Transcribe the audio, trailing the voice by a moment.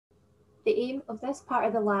The aim of this part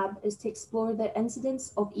of the lab is to explore the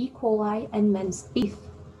incidence of E. coli in minced beef.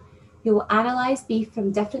 You will analyse beef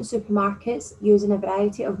from different supermarkets using a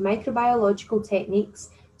variety of microbiological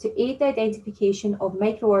techniques to aid the identification of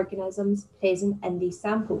microorganisms present in these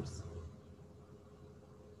samples.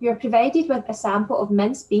 You are provided with a sample of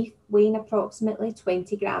minced beef weighing approximately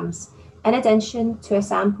 20 grams, in addition to a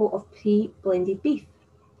sample of pre-blended beef.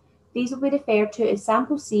 These will be referred to as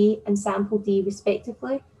sample C and sample D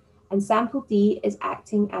respectively, and sample D is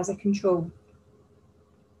acting as a control.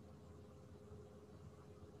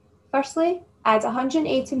 Firstly, add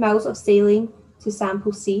 180 ml of saline to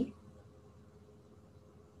sample C.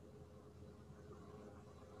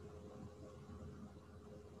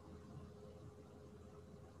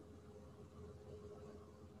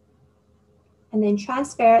 And then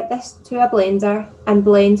transfer this to a blender and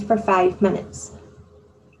blend for 5 minutes.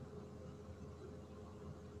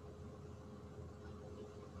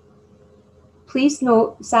 Please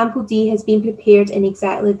note, sample D has been prepared in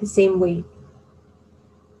exactly the same way.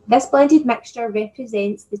 This blended mixture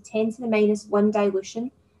represents the 10 to the minus 1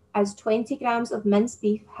 dilution, as 20 grams of minced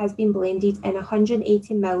beef has been blended in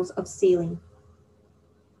 180 ml of saline.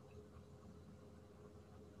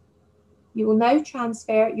 You will now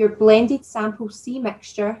transfer your blended sample C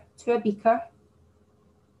mixture to a beaker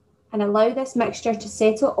and allow this mixture to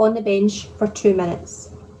settle on the bench for 2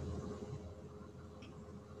 minutes.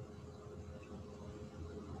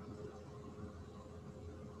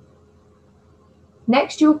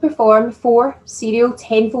 Next, you will perform 4 serial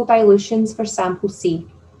tenfold dilutions for sample C.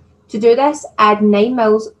 To do this, add 9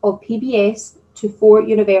 ml of PBS to 4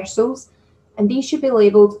 universals, and these should be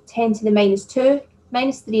labelled 10 to the minus 2,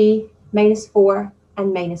 minus 3, minus 4,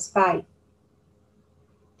 and minus 5.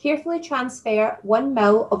 Carefully transfer 1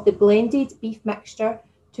 ml of the blended beef mixture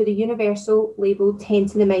to the universal labelled 10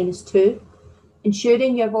 to the minus 2,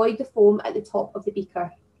 ensuring you avoid the foam at the top of the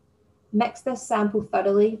beaker. Mix this sample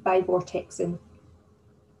thoroughly by vortexing.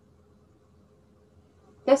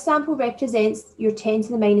 This sample represents your 10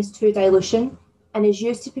 to the minus 2 dilution and is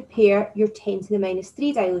used to prepare your 10 to the minus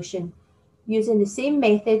 3 dilution, using the same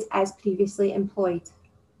method as previously employed.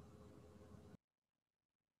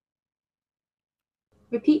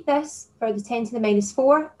 Repeat this for the 10 to the minus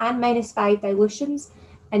 4 and minus 5 dilutions,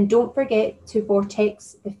 and don't forget to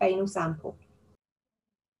vortex the final sample.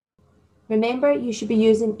 Remember, you should be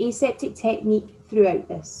using aseptic technique throughout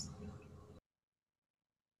this.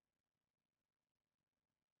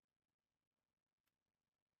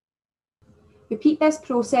 Repeat this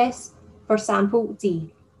process for sample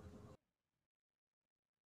D.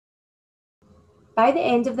 By the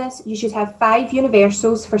end of this, you should have 5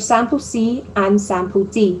 universals for sample C and sample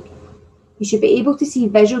D. You should be able to see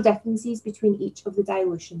visual differences between each of the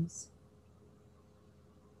dilutions.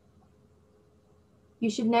 You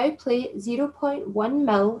should now place 0.1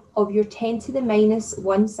 ml of your 10 to the minus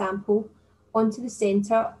 1 sample onto the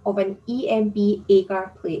centre of an EMB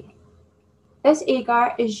agar plate. This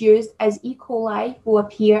agar is used as E. coli will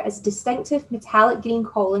appear as distinctive metallic green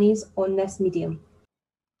colonies on this medium.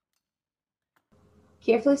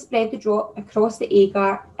 Carefully spread the drop across the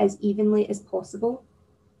agar as evenly as possible,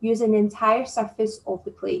 using the entire surface of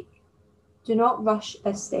the plate. Do not rush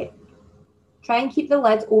this step. Try and keep the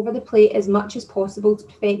lid over the plate as much as possible to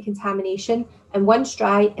prevent contamination, and once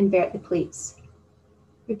dry, invert the plates.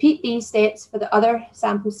 Repeat these steps for the other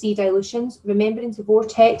sample C dilutions, remembering to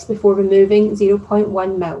vortex before removing 0.1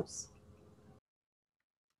 ml.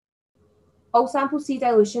 All sample C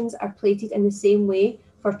dilutions are plated in the same way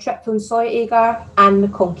for tryptone soy agar and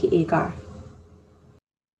McConkey agar.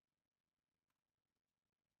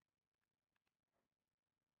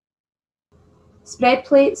 Spread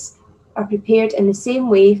plates are prepared in the same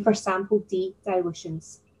way for sample D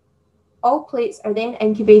dilutions. All plates are then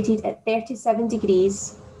incubated at 37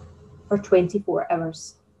 degrees for 24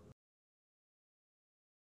 hours.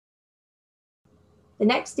 The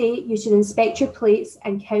next day, you should inspect your plates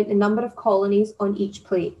and count the number of colonies on each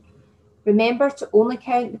plate. Remember to only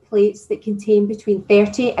count the plates that contain between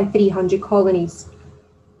 30 and 300 colonies.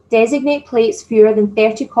 Designate plates fewer than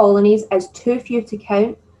 30 colonies as too few to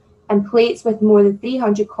count, and plates with more than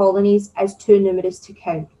 300 colonies as too numerous to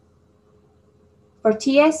count. For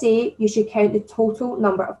TSA, you should count the total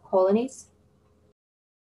number of colonies.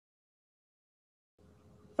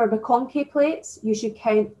 For McConkey plates, you should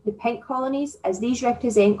count the pink colonies as these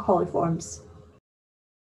represent coliforms.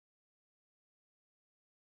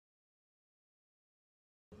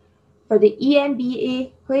 For the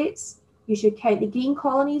EMBA plates, you should count the green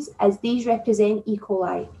colonies as these represent E.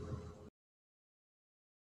 coli.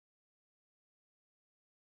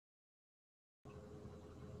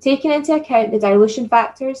 Taking into account the dilution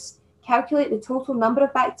factors, Calculate the total number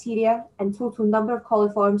of bacteria and total number of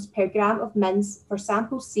coliforms per gram of mince for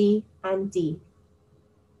samples C and D.